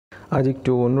আজ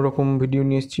একটু অন্যরকম ভিডিও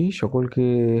নিয়ে এসেছি। সকলকে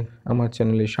আমার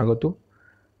চ্যানেলে স্বাগত।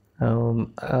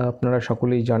 আপনারা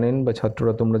সকলেই জানেন বা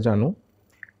ছাত্ররা তোমরা জানো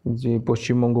যে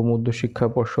পশ্চিমবঙ্গ মধ্যশিক্ষা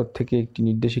পর্ষদ থেকে একটি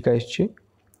নির্দেশিকা এসছে,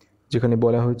 যেখানে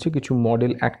বলা হয়েছে কিছু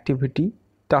মডেল অ্যাক্টিভিটি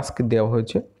টাস্ক দেওয়া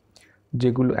হয়েছে,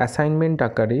 যেগুলো অ্যাসাইনমেন্ট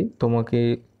আকারে তোমাকে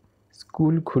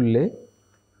স্কুল খুললে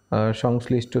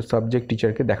সংশ্লিষ্ট সাবজেক্ট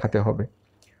টিচারকে দেখাতে হবে।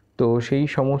 তো সেই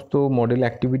সমস্ত মডেল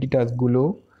অ্যাক্টিভিটি টাস্কগুলো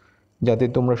যাতে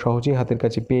তোমরা সহজেই হাতের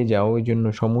কাছে পেয়ে যাও, এই জন্য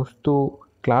সমস্ত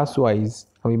ক্লাস ওয়াইজ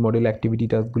আমি মডেল অ্যাক্টিভিটি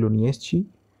টাস্কগুলো নিয়ে এসেছি।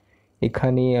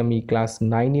 এখানে আমি ক্লাস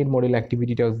 9-এর মডেল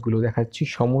অ্যাক্টিভিটি টাস্কগুলো দেখাচ্ছি।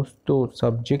 সমস্ত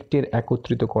সাবজেক্টের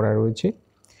একত্রিত করা রয়েছে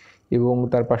এবং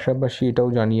তার পাশাপাশি এটাও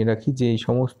জানিয়ে রাখি যে এই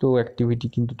সমস্ত অ্যাক্টিভিটি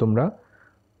কিন্তু তোমরা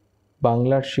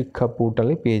বাংলার শিক্ষা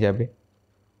পোর্টালে পেয়ে যাবে।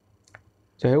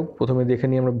 যাই হোক, প্রথমে দেখে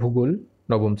নিই আমরা ভূগোল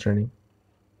নবম শ্রেণী।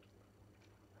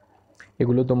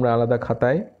 এগুলো তোমরা আলাদা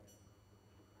খাতায়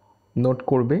নোট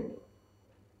করবে,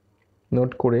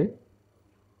 নোট করে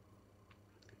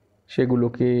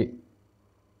সেগুলোকে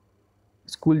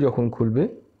স্কুল যখন খুলবে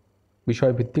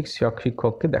বিষয়ভিত্তিক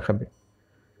শিক্ষককে দেখাবে।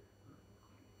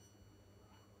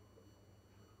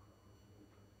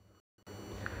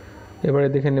 এবারে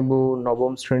দেখে নেব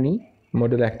নবম শ্রেণী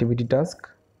মডেল অ্যাক্টিভিটি টাস্ক,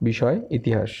 বিষয়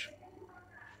ইতিহাস।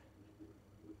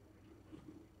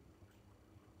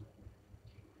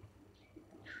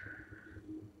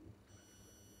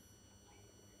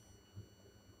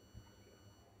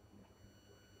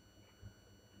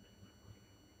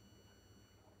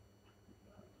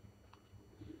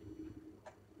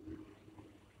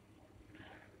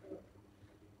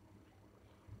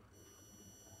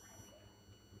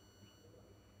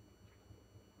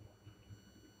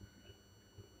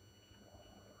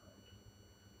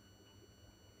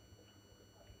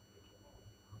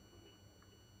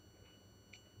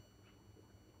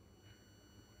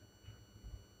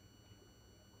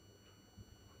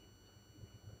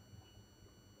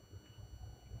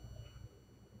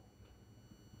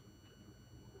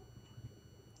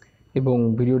 এবং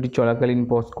ভিডিওটি চলাকালীন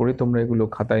পজ করে তোমরা এগুলো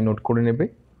খাতায় নোট করে নেবে।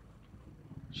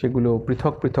 সেগুলো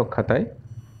পৃথক পৃথক খাতায়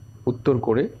উত্তর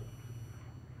করে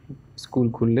স্কুল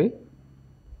খুললে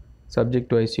সাবজেক্ট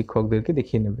ওয়াইজ শিক্ষকদেরকে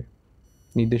দেখিয়ে নেবে।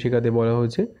 নির্দেশিকাতে বলা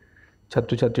হয়েছে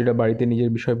ছাত্রছাত্রীরা বাড়িতে নিজের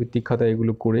বিষয়ভিত্তিক খাতায়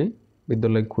এগুলো করে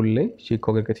বিদ্যালয় খুললে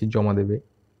শিক্ষকের কাছে জমা দেবে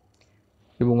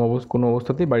এবং কোনো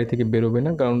অবস্থাতেই বাড়ি থেকে বেরোবে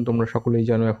না, কারণ তোমরা সকলেই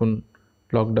জানো এখন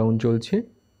লকডাউন চলছে।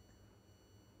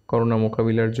 করোনা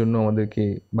মোকাবিলার জন্য আমাদেরকে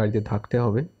বাড়িতে থাকতে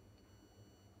হবে,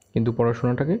 কিন্তু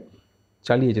পড়াশোনাটাকে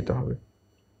চালিয়ে যেতে হবে।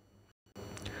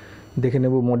 দেখে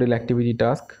নেব model activity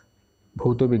task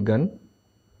ভৌতবিজ্ঞান,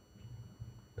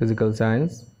 physical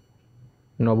science,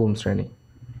 নবম শ্রেণী।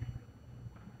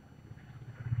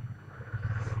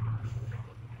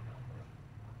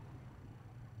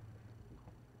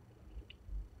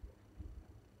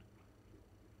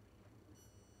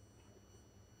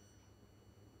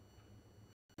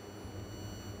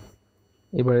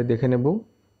 এবারে দেখে নেব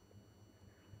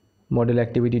মডেল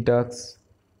অ্যাক্টিভিটি টাস্ক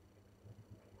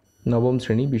নবম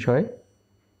শ্রেণী, বিষয়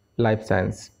লাইফ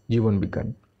সায়েন্স, জীবন বিজ্ঞান।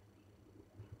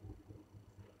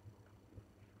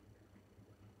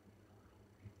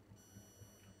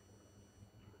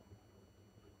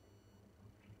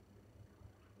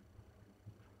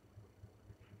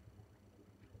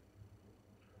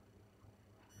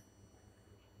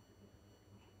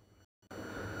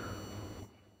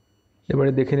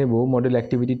 এবারে দেখে নেব মডেল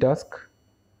অ্যাক্টিভিটি টাস্ক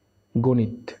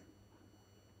গণিত,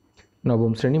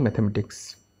 নবম শ্রেণী, ম্যাথামেটিক্স।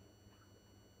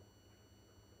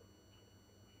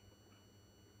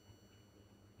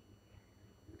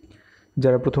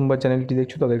 যারা প্রথমবার চ্যানেলটি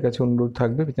দেখছো তাদের কাছে অনুরোধ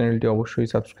থাকবে চ্যানেলটি অবশ্যই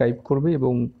সাবস্ক্রাইব করবে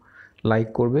এবং লাইক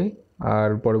করবে, আর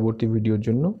পরবর্তী ভিডিওর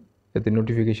জন্য যাতে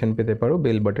নোটিফিকেশান পেতে পারো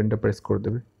বেল বাটনটা প্রেস করে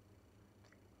দেবে।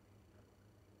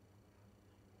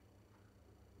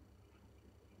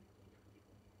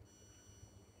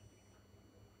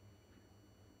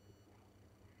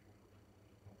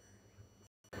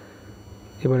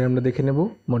 এবারে আমরা দেখে নেব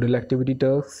মডেল অ্যাক্টিভিটি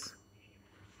টাস্ক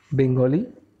বেঙ্গলি,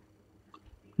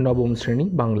 নবম শ্রেণী,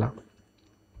 বাংলা।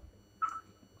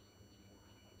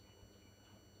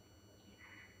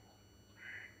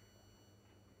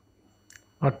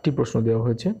 8টি প্রশ্ন দেওয়া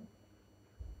হয়েছে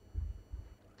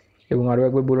এবং আরও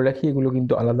একবার বলে রাখি এগুলো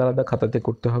কিন্তু আলাদা আলাদা খাতাতে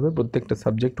করতে হবে, প্রত্যেকটা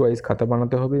সাবজেক্ট ওয়াইজ খাতা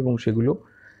বানাতে হবে এবং সেগুলো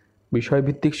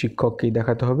বিষয়ভিত্তিক শিক্ষককেই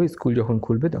দেখাতে হবে স্কুল যখন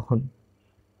খুলবে তখন,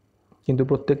 কিন্তু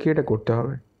প্রত্যেককে এটা করতে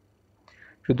হবে।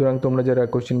 সুতরাং তোমরা যারা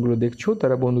কোশ্চেনগুলো দেখছো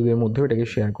তারা বন্ধুদের মধ্যেও এটাকে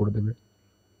শেয়ার করে দেবে।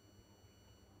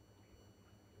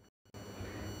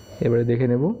 এবারে দেখে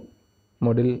নেব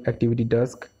model activity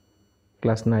task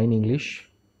class 9 English.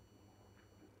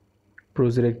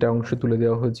 প্রোজের একটা অংশ তুলে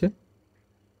দেওয়া হয়েছে।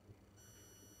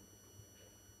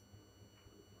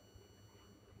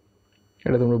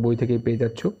 এটা তোমরা বই থেকেই পেয়ে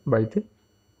যাচ্ছ বাড়িতে।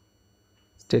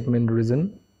 Statement reason,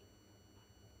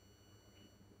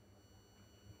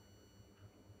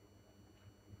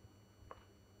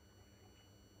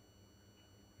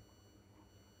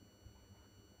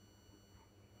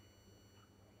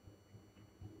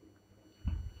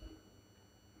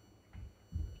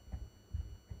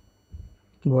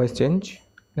 voice change,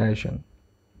 narration.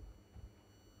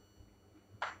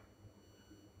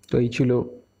 তো এই ছিল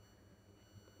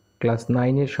ক্লাস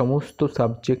 9-এর সমস্ত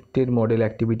সাবজেক্টের মডেল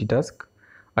অ্যাক্টিভিটি টাস্ক।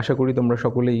 আশা করি তোমরা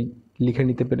সকলেই লিখে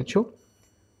নিতে পেরেছো।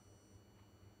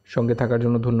 সঙ্গে থাকার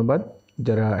জন্য ধন্যবাদ।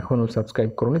 যারা এখনও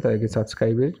সাবস্ক্রাইব করোনি তাদেরকে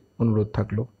সাবস্ক্রাইবের অনুরোধ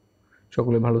থাকলো।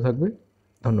 সকলে ভালো থাকবে,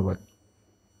 ধন্যবাদ।